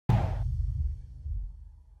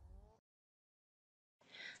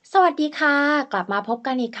สวัสดีค่ะกลับมาพบ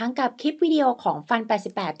กันอีกครั้งกับคลิปวิดีโอของ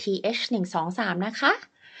Fun88 TH123 นะคะ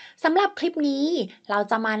สำหรับคลิปนี้เรา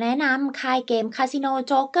จะมาแนะนำค่ายเกมคาสิโน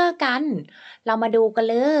โจ๊กเกอร์กัน เรามาดูกัน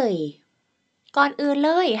เลย ก่อนอื่นเ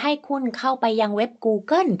ลยให้คุณเข้าไปยังเว็บ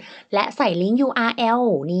Google และใส่ลิงก์ URL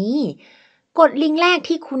นี้ กดลิงก์แรก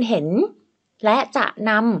ที่คุณเห็น และจะ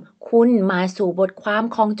นำคุณมาสู่บทความ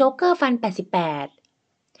ของ joker-Fun88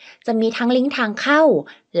 จะมีทั้งลิงก์ทางเข้า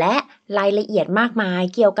และรายละเอียดมากมาย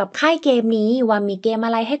เกี่ยวกับค่ายเกมนี้ว่ามีเกมอ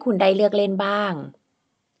ะไรให้คุณได้เลือกเล่นบ้าง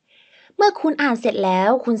เมื่อคุณอ่านเสร็จแล้ว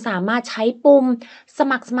คุณสามารถใช้ปุ่มส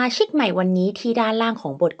มัครสมาชิกใหม่วันนี้ที่ด้านล่างขอ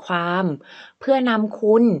งบทความเพื่อนำ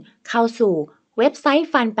คุณเข้าสู่เว็บไซต์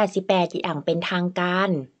Fun88 อย่างเป็นทางการ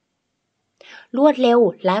รวดเร็ว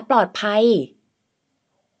และปลอดภัย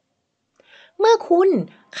เมื่อคุณ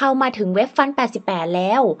เข้ามาถึงเว็บ Fun88 แ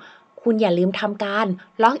ล้วคุณอย่าลืมทำการ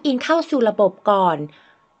ล็อกอินเข้าสู่ระบบก่อน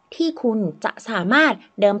ที่คุณจะสามารถ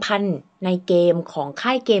เดิมพันในเกมของค่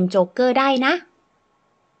ายเกมโจ๊กเกอร์ได้นะ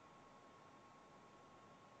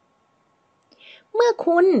เมื่อ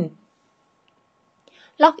คุณ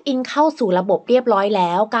ล็อกอินเข้าสู่ระบบเรียบร้อยแ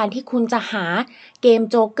ล้วการที่คุณจะหาเกม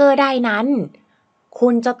โจ๊กเกอร์ได้นั้นคุ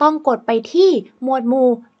ณจะต้องกดไปที่หมวดหมู่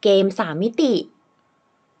เกม3มิติ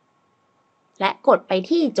และกดไป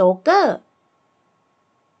ที่โจ๊กเกอร์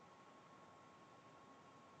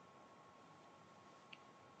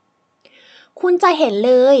คุณจะเห็นเ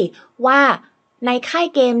ลยว่าในค่าย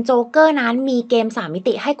เกมโจ๊กเกอร์นั้นมีเกม3มิ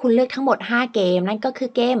ติให้คุณเลือกทั้งหมด5เกมนั่นก็คือ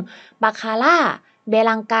เกมบาคาร่าเบ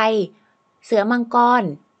ลังไกเสือมังกร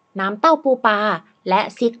น้ำเต้าปูปลาและ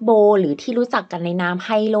ซิกโบหรือที่รู้จักกันในนามไฮ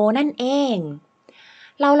โลนั่นเอง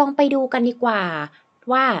เราลองไปดูกันดีกว่า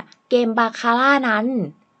ว่าเกมบาคาร่านั้น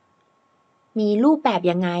มีรูปแบบ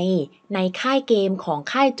ยังไงในค่ายเกมของ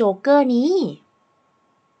ค่ายโจ๊กเกอร์นี้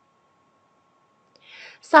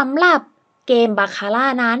สำหรับเกมบาคาร่า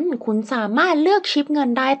นั้นคุณสามารถเลือกชิปเงิน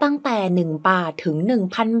ได้ตั้งแต่1 บาทถึง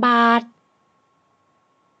 1,000 บาท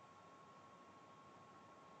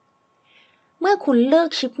เมื่อคุณเลือก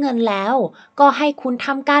ชิปเงินแล้วก็ให้คุณท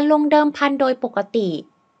ำการลงเดิมพันโดยปกติ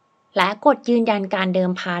และกดยืนยันการเดิ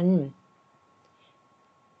มพัน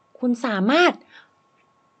คุณสามารถ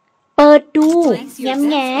เปิดดู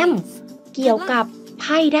แง้มๆเกี่ยวกับไ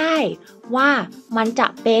พ่ได้ว่ามันจะ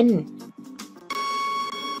เป็น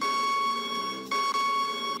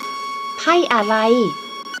ไพ่อะไร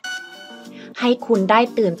ให้คุณได้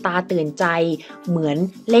ตื่นตาตื่นใจเหมือน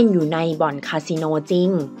เล่นอยู่ในบ่อนคาสิโนจริง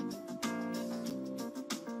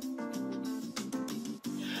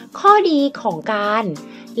ข้อดีของการ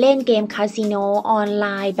เล่นเกมคาสิโนออนไล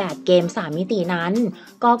น์แบบเกม3มิตินั้น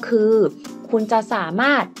ก็คือคุณจะสาม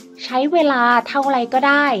ารถใช้เวลาเท่าไรก็ไ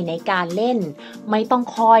ด้ในการเล่นไม่ต้อง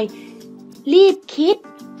คอยรีบคิด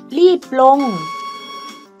รีบลง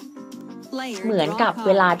เหมือนกับเ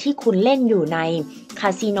วลาที่คุณเล่นอยู่ในคา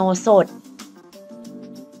สิโนสด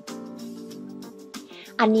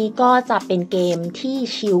อันนี้ก็จะเป็นเกมที่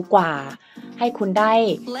ชิลกว่าให้คุณได้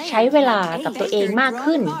ใช้เวลากับตัวเองมาก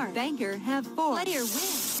ขึ้น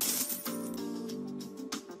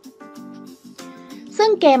ซึ่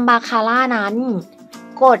งเกมบาคาร่านั้น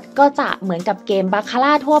กฎก็จะเหมือนกับเกมบาคาร่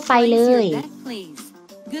าทั่วไปเลย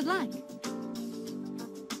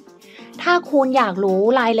ถ้าคุณอยากรู้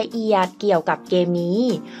รายละเอียดเกี่ยวกับเกมนี้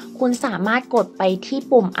คุณสามารถกดไปที่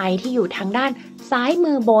ปุ่ม I ที่อยู่ทางด้านซ้าย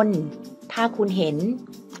มือบนถ้าคุณเห็น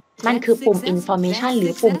นั่นคือปุ่ม Information หรื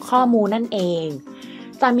อปุ่มข้อมูลนั่นเอง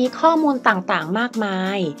จะมีข้อมูลต่างๆมากมา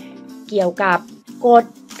ยเกี่ยวกับกฎ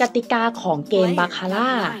กติกาของเกมบาคาร่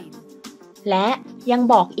าและยัง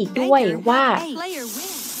บอกอีกด้วยว่า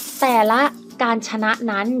แต่ละการชนะ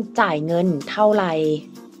นั้นจ่ายเงินเท่าไหร่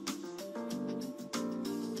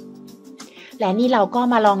และนี่เราก็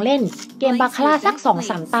มาลองเล่นเกมบาคาร่าสัก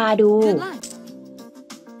 2-3 ตาดู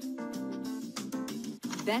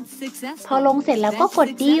พอลงเสร็จแล้วก็กด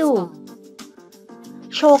ดิว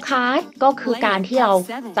โชว์การ์ดก็คือการที่เรา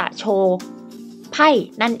จะโชว์ไพ่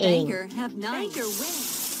นั่นเอง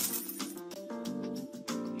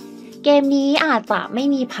เกมนี้อาจจะไม่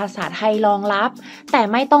มีภาษาไทยรองรับแต่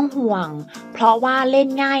ไม่ต้องห่วงเพราะว่าเล่น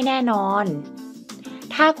ง่ายแน่นอน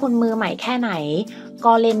ถ้าคุณมือใหม่แค่ไหน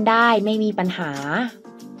ก็เล่นได้ไม่มีปัญหา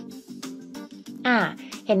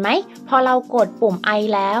เห็นไหมพอเรากดปุ่ม I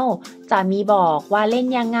แล้วจะมีบอกว่าเล่น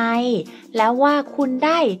ยังไงแล้วว่าคุณไ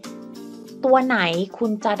ด้ตัวไหนคุ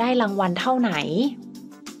ณจะได้รางวัลเท่าไหน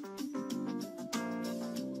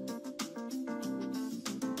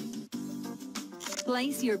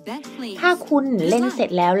ถ้าคุณเล่นเสร็จ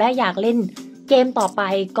แล้วและอยากเล่นเกมต่อไป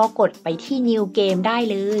ก็กดไปที่ New Game ได้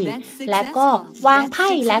เลยและก็วางไพ่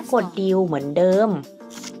และกดดิวเหมือนเดิม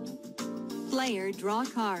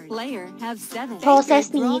process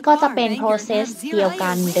นี้ก็จะเป็น process เดียว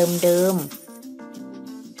กันเดิม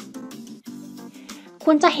ๆ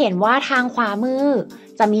คุณจะเห็นว่าทางขวามือ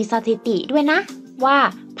จะมีสถิติด้วยนะว่า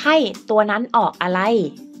ไพ่ตัวนั้นออกอะไร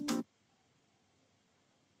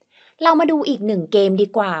เรามาดูอีกหนึ่งเกมดี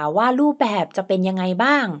กว่าว่ารูปแบบจะเป็นยังไง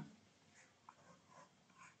บ้าง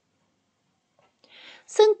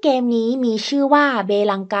ซึ่งเกมนี้มีชื่อว่าเบ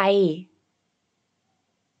ลังไก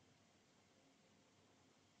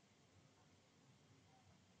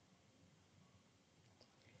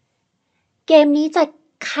เกมนี้จะ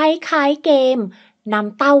คล้ายๆเกมน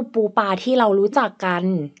ำเต้าปูปลาที่เรารู้จักกัน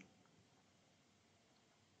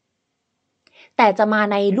แต่จะมา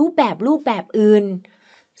ในรูปแบบอื่น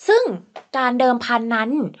ซึ่งการเดิมพันนั้น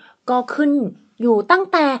ก็ขึ้นอยู่ตั้ง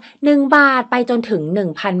แต่1 บาทไปจนถึง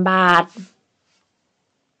 1,000 บาท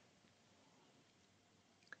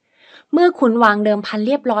เมื่อคุณวางเดิมพันเ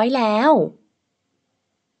รียบร้อยแล้ว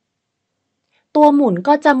ตัวหมุน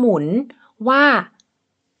ก็จะหมุนว่า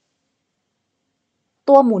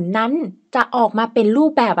ตัวหมุนนั้นจะออกมาเป็นรู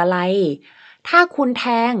ปแบบอะไรถ้าคุณแท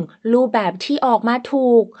งรูปแบบที่ออกมาถู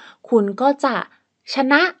กคุณก็จะช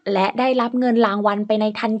นะและได้รับเงินรางวัลไปใน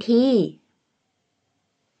ทันที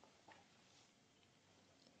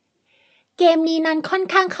เกมนี้นั้นค่อน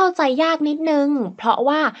ข้างเข้าใจยากนิดนึงเพราะ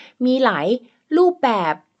ว่ามีหลายรูปแบ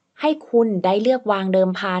บให้คุณได้เลือกวางเดิม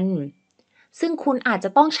พันซึ่งคุณอาจจะ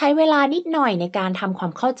ต้องใช้เวลานิดหน่อยในการทำควา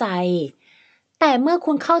มเข้าใจแต่เมื่อ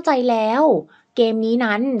คุณเข้าใจแล้วเกมนี้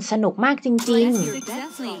นั้นสนุกมากจริงๆ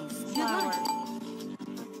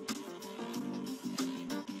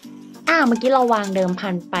เมื่อกี้เราวางเดิมพั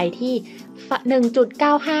นไปที่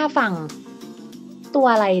 1.95 ฝั่งตัว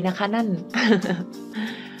อะไรนะคะนั่น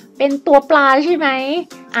เป็นตัวปลาใช่ไหม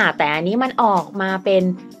แต่อันนี้มันออกมาเป็น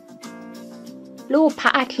รูปพร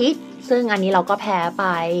ะอาทิตย์ซึ่งอันนี้เราก็แพ้ไป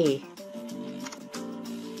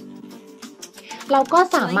เราก็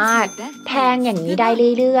สามารถแทงอย่างนี้ได้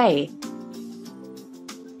เรื่อยๆ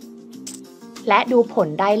และดูผล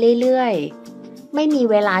ได้เรื่อยๆไม่มี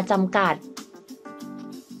เวลาจำกัด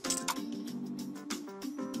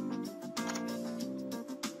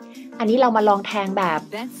อันนี้เรามาลองแทงแบบ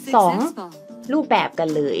2รูปแบบกัน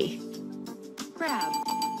เลย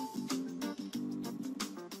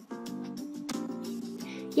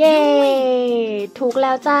เย้ถูกแ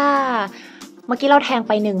ล้วจ้าเมื่อกี้เราแทงไ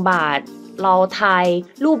ป1 บาทเราทาย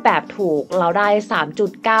รูปแบบถูกเราได้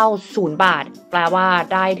 3.90 บาทแปลว่า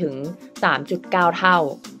ได้ถึง 3.9 เท่า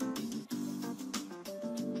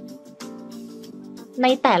ใน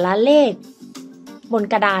แต่ละเลขบน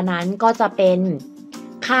กระดานนั้นก็จะเป็น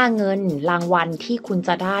ค่าเงินรางวัลที่คุณจ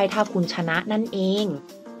ะได้ถ้าคุณชนะนั่นเอง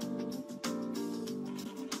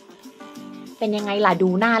เป็นยังไงล่ะดู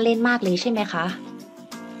น่าเล่นมากเลยใช่ไหมคะ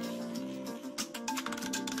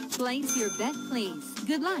Place your bet, please.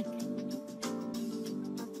 Good luck.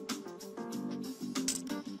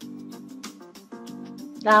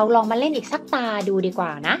 เราลองมาเล่นอีกสักตาดูดีกว่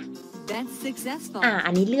านะ That's successful. อั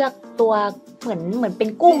นนี้เลือกตัวเหมือนเป็น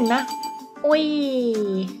กุ้งนะอุ้ย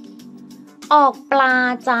ออกปลา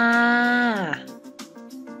จ้า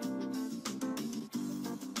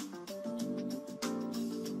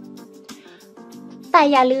แต่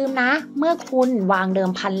อย่าลืมนะเมื่อคุณวางเดิ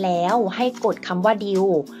มพันแล้วให้กดคำว่าดิว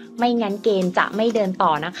ไม่งั้นเกมจะไม่เดินต่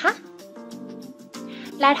อนะคะ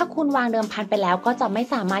และถ้าคุณวางเดิมพันไปแล้วก็จะไม่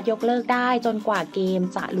สามารถยกเลิกได้จนกว่าเกม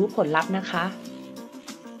จะรู้ผลลัพธ์นะคะ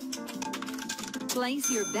Place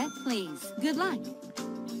your bet, please. Good luck.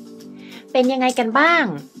 เป็นยังไงกันบ้าง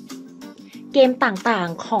เกมต่าง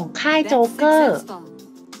ๆของค่ายโจ๊กเกอร์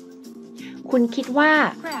คุณคิดว่า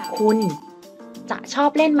คุณจะชอบ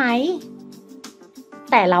เล่นไหม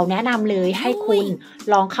แต่เราแนะนำเลยให้คุณ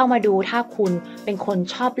ลองเข้ามาดูถ้าคุณเป็นคน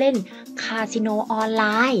ชอบเล่นคาสิโนออนไล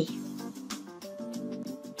น์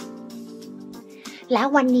แล้ว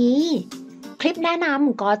วันนี้คลิปแนะน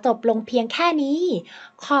ำก็จบลงเพียงแค่นี้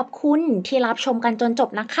ขอบคุณที่รับชมกันจนจบ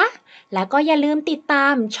นะคะแล้วก็อย่าลืมติดตา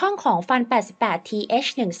มช่องของ Fun88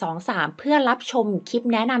 TH123 เพื่อรับชมคลิป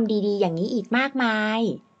แนะนำดีๆอย่างนี้อีกมากมาย